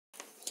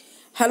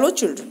Hello,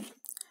 children.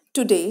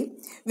 Today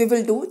we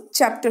will do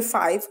chapter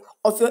 5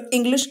 of your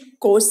English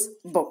course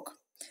book.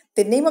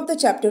 The name of the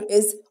chapter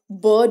is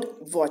Bird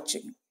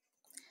Watching.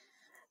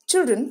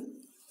 Children,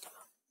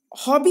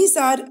 hobbies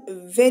are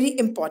very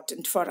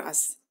important for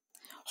us.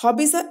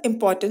 Hobbies are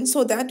important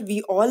so that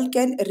we all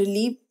can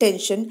relieve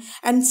tension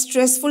and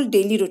stressful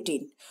daily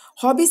routine.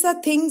 Hobbies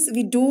are things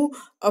we do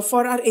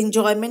for our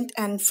enjoyment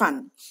and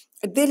fun.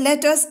 They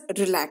let us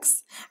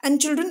relax.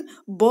 And children,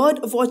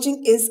 bird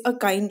watching is a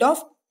kind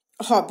of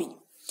hobby.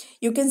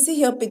 You can see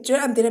here picture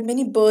and there are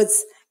many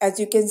birds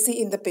as you can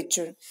see in the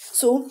picture.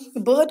 So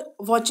bird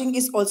watching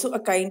is also a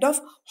kind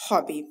of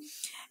hobby.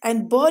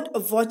 And bird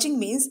watching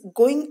means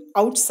going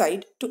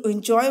outside to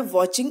enjoy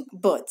watching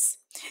birds.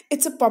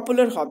 It's a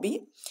popular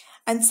hobby,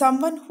 and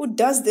someone who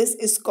does this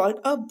is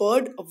called a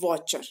bird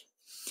watcher.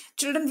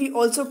 Children, we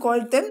also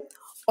call them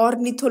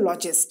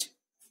ornithologist.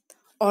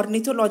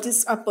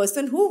 Ornithologists are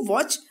person who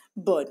watch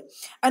bird,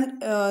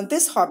 and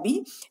this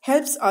hobby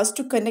helps us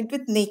to connect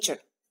with nature.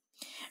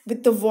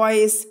 With the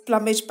voice,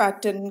 plumage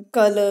pattern,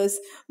 colors,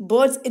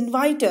 birds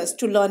invite us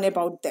to learn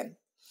about them.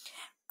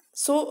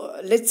 So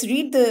let's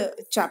read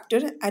the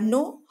chapter and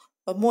know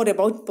more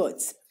about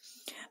birds.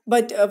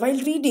 But while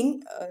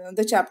reading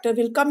the chapter,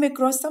 we'll come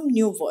across some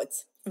new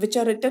words which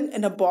are written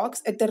in a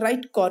box at the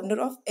right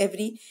corner of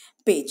every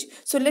page.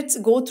 So let's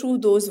go through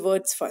those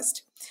words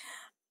first.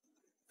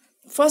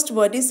 First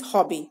word is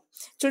hobby.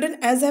 Children,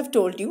 as I've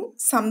told you,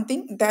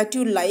 something that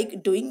you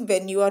like doing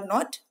when you are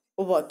not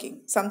working,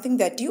 something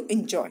that you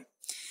enjoy.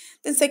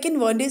 The second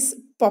word is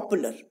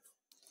popular,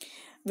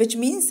 which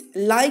means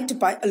liked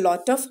by a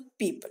lot of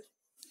people.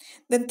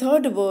 Then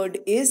third word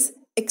is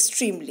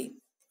extremely,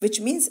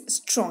 which means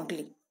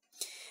strongly.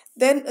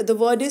 Then the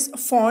word is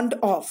fond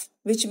of,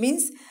 which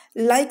means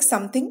like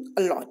something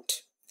a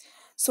lot.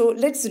 So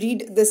let's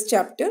read this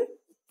chapter,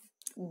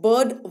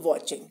 bird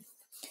watching.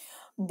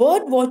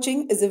 Bird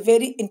watching is a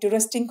very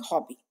interesting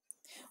hobby.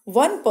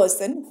 One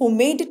person who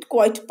made it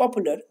quite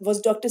popular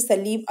was Dr.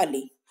 Salim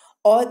Ali,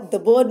 or the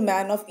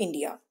Birdman of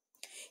India.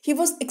 He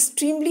was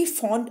extremely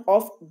fond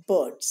of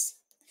birds.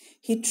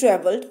 He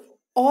traveled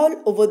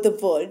all over the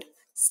world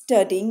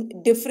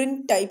studying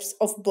different types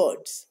of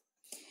birds.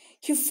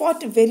 He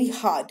fought very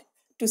hard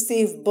to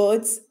save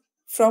birds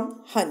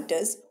from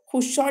hunters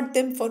who shot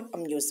them for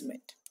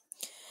amusement.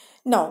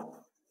 Now,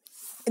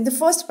 in the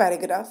first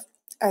paragraph,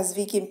 as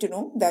we came to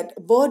know,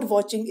 that bird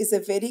watching is a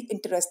very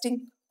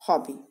interesting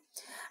hobby.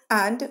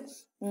 And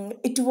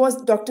it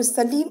was Dr.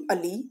 Salim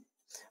Ali,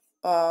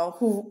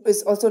 who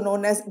is also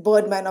known as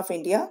Birdman of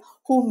India,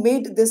 who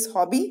made this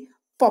hobby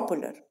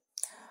popular.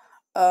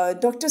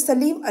 Dr.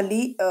 Salim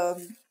Ali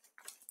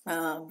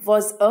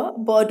was a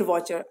bird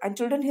watcher, and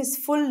children, his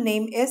full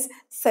name is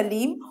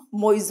Salim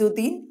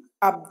Moizuddin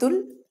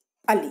Abdul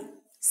Ali.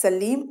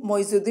 Salim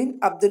Moizuddin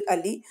Abdul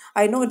Ali.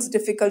 I know it's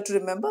difficult to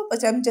remember,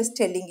 but I'm just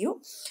telling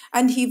you.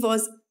 And he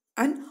was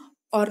an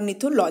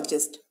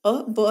ornithologist,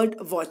 a bird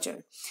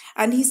watcher,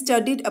 and he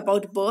studied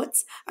about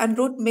birds and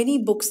wrote many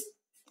books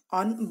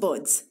on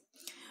birds.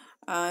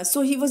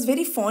 So he was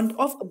very fond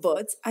of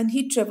birds and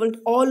he traveled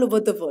all over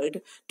the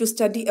world to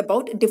study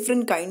about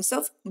different kinds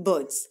of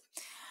birds.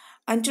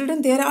 And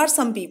children, there are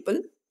some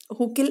people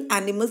who kill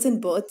animals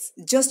and birds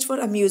just for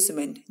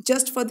amusement,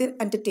 just for their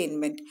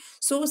entertainment.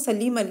 So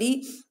Salim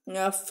Ali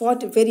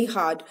fought very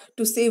hard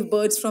to save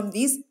birds from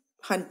these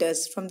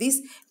hunters, from these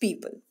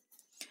people.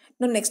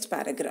 Now, next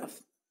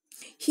paragraph.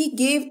 He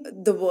gave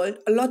the world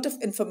a lot of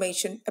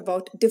information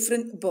about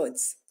different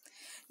birds.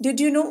 Did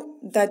you know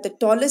that the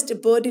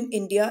tallest bird in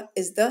India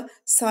is the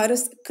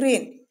Sarus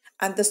crane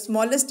and the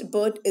smallest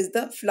bird is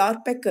the flower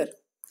pecker?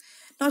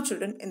 Now,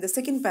 children, in the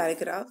second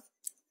paragraph,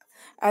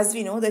 as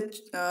we know that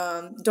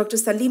Dr.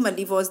 Salim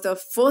Ali was the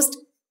first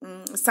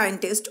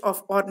scientist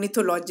of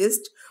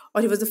ornithologist,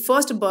 or he was the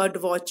first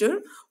bird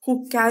watcher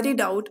who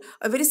carried out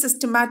a very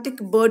systematic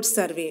bird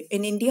survey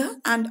in India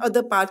and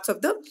other parts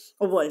of the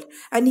world,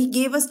 and he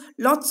gave us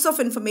lots of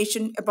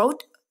information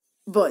about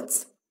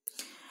birds.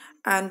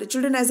 And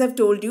children, as I've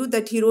told you,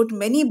 that he wrote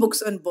many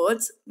books on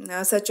birds,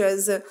 such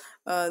as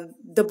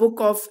the Book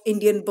of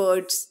Indian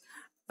Birds,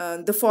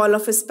 The Fall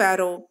of a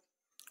Sparrow,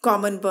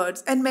 Common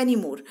Birds, and many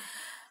more.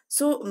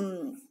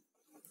 So,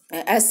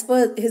 as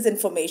per his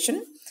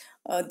information,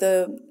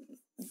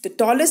 the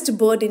tallest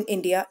bird in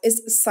India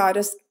is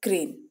Sarus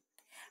crane,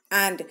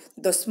 and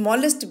the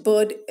smallest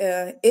bird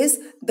is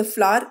the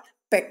flower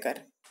pecker.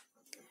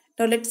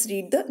 Now, let's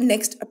read the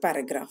next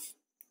paragraph.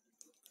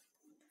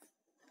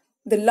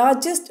 The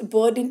largest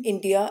bird in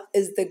India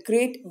is the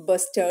great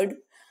bustard.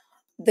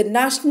 The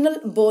national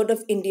bird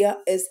of India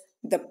is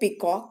the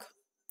peacock.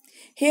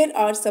 Here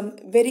are some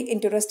very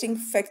interesting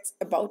facts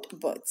about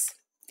birds.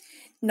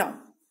 Now,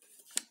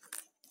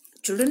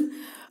 children,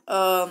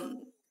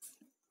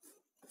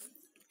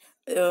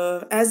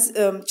 as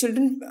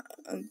children,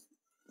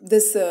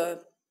 this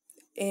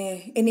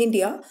in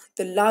India,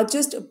 the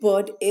largest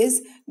bird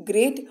is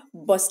great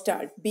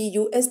bustard,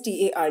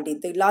 bustard.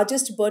 The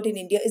largest bird in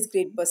India is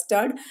great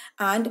bustard,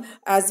 and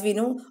as we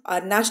know,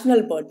 our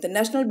national bird, the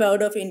national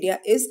bird of India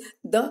is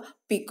the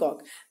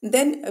peacock.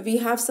 Then we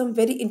have some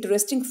very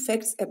interesting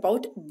facts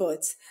about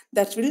birds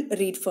that we'll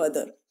read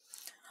further.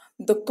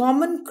 The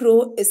common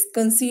crow is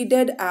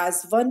considered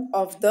as one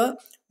of the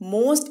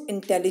most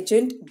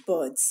intelligent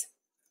birds.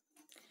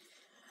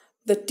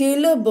 The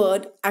tailor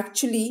bird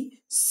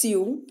actually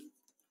sew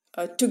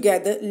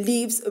together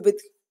leaves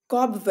with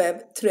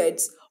cobweb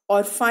threads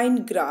or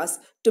fine grass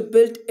to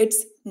build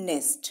its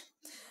nest.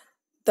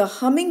 The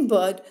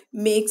hummingbird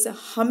makes a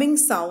humming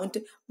sound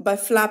by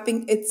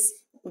flapping its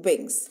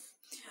wings.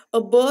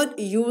 A bird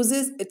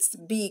uses its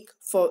beak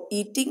for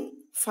eating,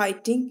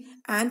 fighting,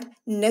 and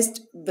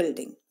nest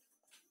building.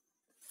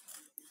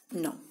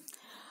 Now,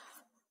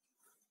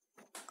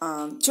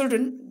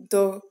 children,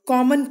 the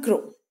common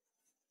crow,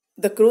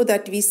 the crow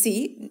that we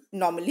see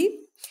normally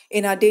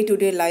in our day to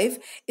day life,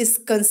 is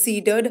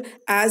considered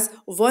as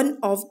one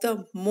of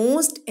the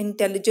most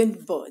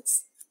intelligent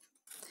birds.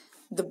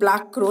 The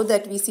black crow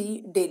that we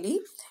see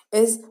daily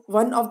is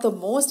one of the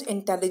most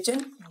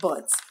intelligent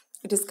birds.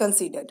 It is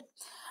considered.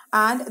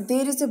 And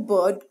there is a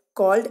bird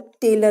called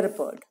tailor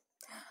bird.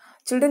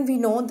 Children, we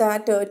know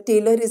that a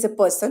tailor is a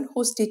person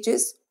who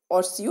stitches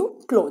or sew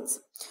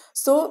clothes.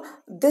 So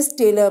this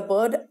tailor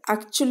bird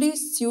actually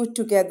sew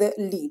together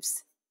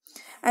leaves,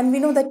 and we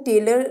know that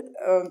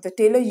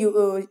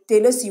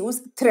tailors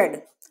use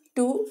thread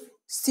to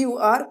sew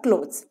our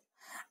clothes,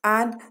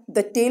 and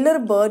the tailor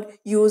bird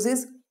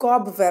uses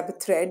cobweb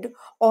thread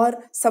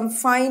or some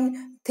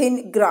fine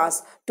thin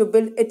grass to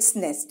build its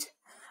nest.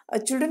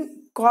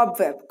 Children,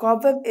 cobweb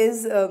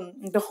is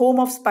the home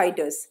of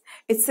spiders.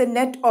 It's a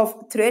net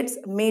of threads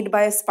made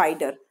by a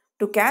spider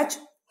to catch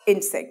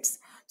insects.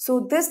 So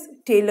this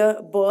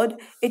tailor bird,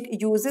 it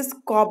uses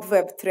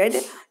cobweb thread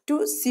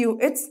to sew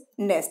its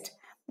nest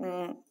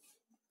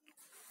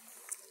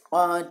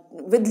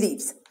with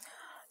leaves.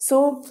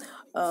 So,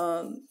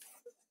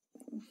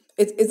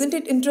 isn't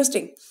it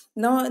interesting?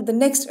 Now, the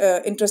next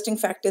interesting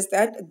fact is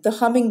that the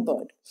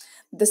hummingbird,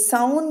 the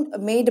sound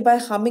made by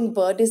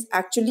hummingbird is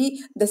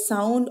actually the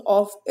sound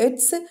of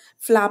its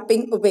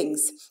flapping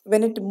wings.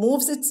 When it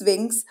moves its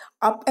wings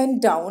up and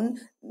down,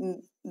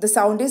 the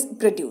sound is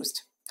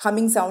produced.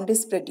 Humming sound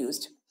is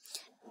produced.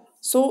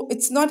 So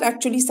it's not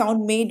actually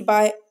sound made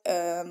by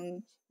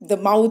the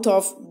mouth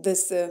of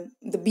this,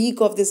 the beak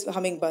of this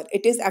hummingbird.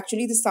 It is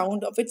actually the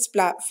sound of its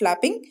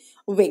flapping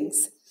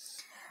wings.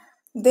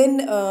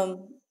 Then,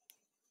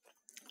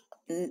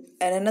 and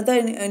another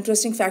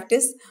interesting fact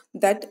is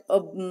that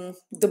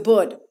the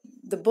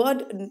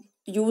bird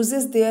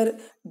uses their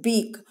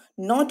beak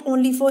not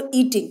only for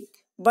eating,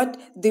 but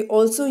they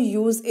also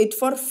use it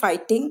for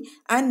fighting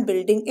and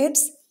building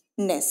its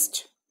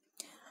nest.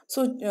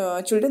 So,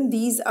 children,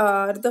 these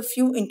are the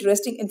few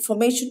interesting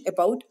information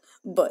about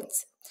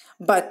birds.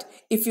 But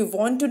if you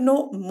want to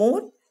know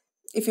more,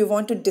 if you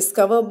want to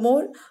discover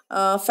more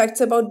facts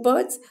about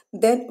birds,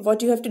 then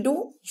what you have to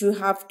do, you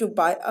have to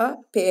buy a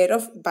pair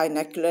of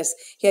binoculars.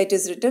 Here it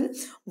is written,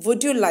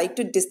 would you like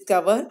to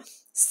discover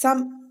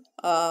some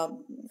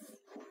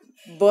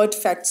bird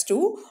facts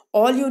too?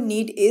 All you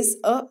need is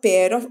a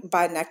pair of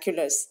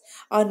binoculars,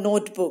 a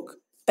notebook,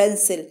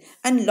 pencil,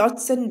 and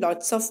lots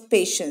of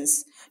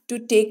patience to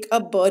take a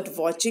bird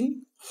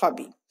watching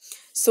hobby.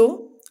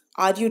 So,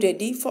 are you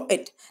ready for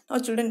it? Now,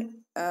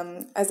 children,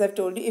 as I've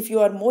told you, if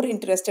you are more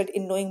interested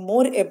in knowing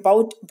more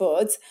about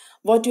birds,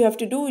 what you have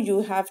to do,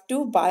 you have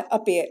to buy a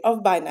pair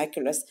of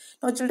binoculars.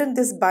 Now, children,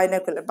 this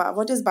binocular,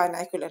 what is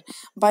binocular?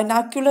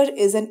 Binocular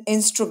is an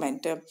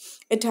instrument.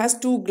 It has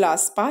two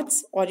glass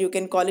parts, or you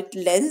can call it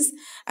lens,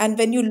 and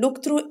when you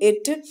look through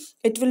it,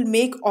 it will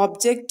make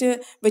object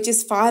which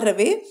is far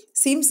away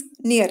seems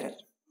nearer.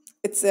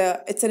 It's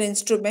an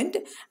instrument,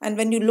 and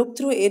when you look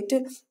through it,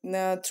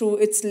 through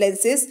its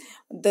lenses,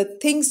 the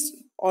things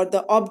or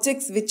the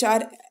objects which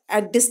are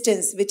at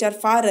distance, which are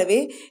far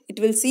away, it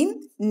will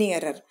seem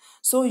nearer.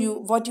 So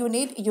you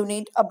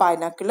need a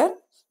binocular,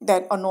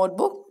 then a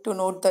notebook to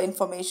note the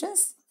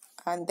informations,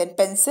 and then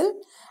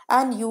pencil,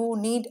 and you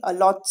need a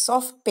lots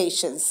of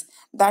patience.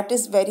 That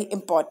is very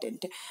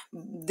important.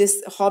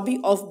 This hobby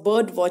of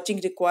bird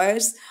watching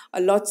requires a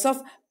lots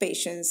of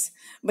patience.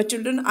 But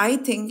children, I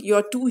think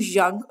you're too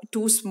young,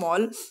 too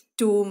small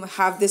to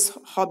have this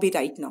hobby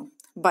right now.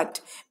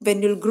 But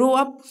when you'll grow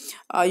up,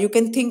 you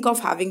can think of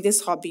having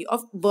this hobby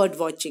of bird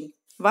watching.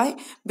 Why?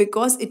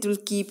 Because it will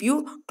keep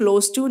you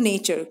close to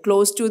nature,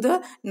 close to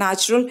the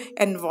natural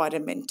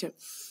environment.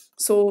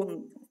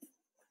 So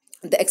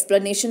the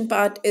explanation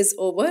part is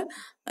over,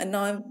 and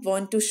now I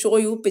want to show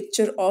you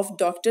picture of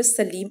Dr.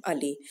 Salim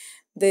Ali.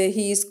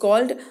 He is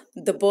called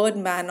the bird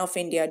man of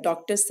India,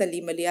 Dr.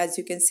 Salim Ali, as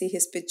you can see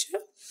his picture.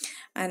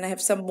 And I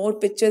have some more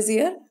pictures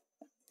here.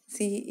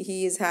 See,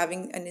 he is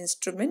having an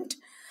instrument.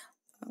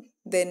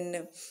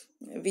 Then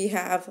we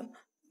have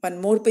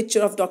one more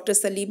picture of Dr.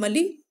 Salim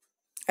Ali,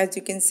 as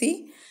you can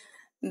see.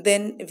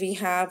 Then we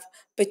have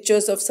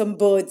pictures of some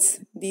birds.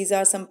 These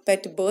are some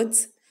pet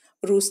birds.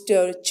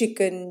 rooster,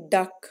 chicken,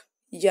 duck,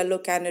 yellow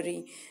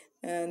canary,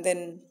 and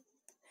then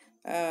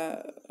uh,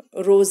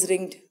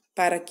 rose-ringed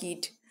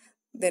parakeet,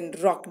 then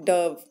rock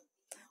dove.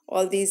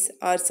 All these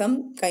are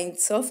some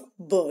kinds of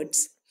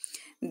birds.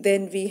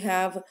 Then we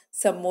have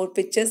some more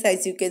pictures,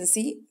 as you can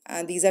see,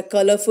 and these are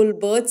colorful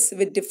birds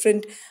with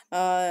different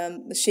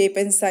shape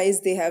and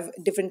size. They have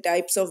different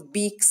types of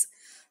beaks.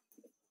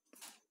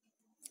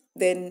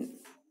 Then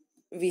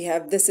we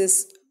have, this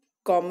is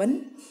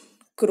common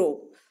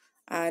crow.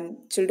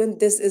 And children,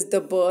 this is the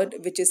bird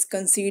which is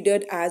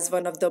considered as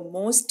one of the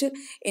most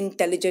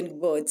intelligent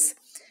birds,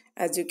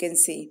 as you can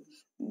see.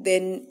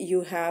 Then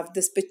you have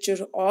this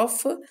picture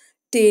of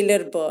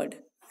tailor bird.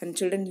 And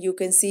children, you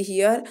can see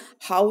here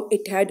how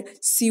it had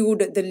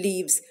sewed the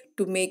leaves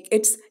to make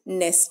its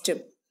nest.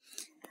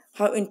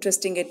 How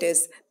interesting it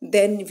is.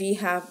 Then we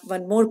have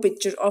one more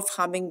picture of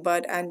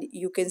hummingbird, and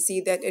you can see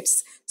that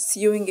it's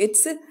sewing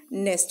its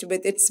nest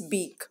with its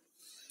beak.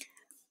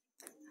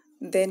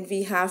 Then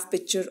we have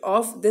picture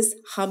of this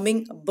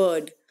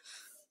hummingbird.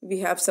 We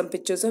have some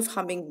pictures of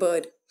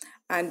hummingbird,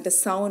 and the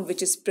sound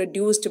which is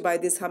produced by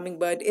this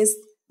hummingbird is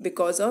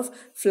because of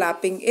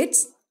flapping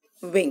its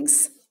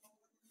wings.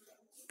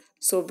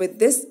 So with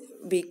this,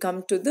 we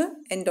come to the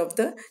end of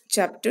the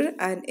chapter,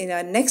 and in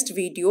our next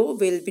video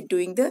we'll be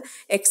doing the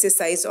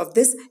exercise of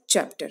this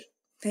chapter.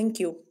 Thank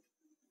you.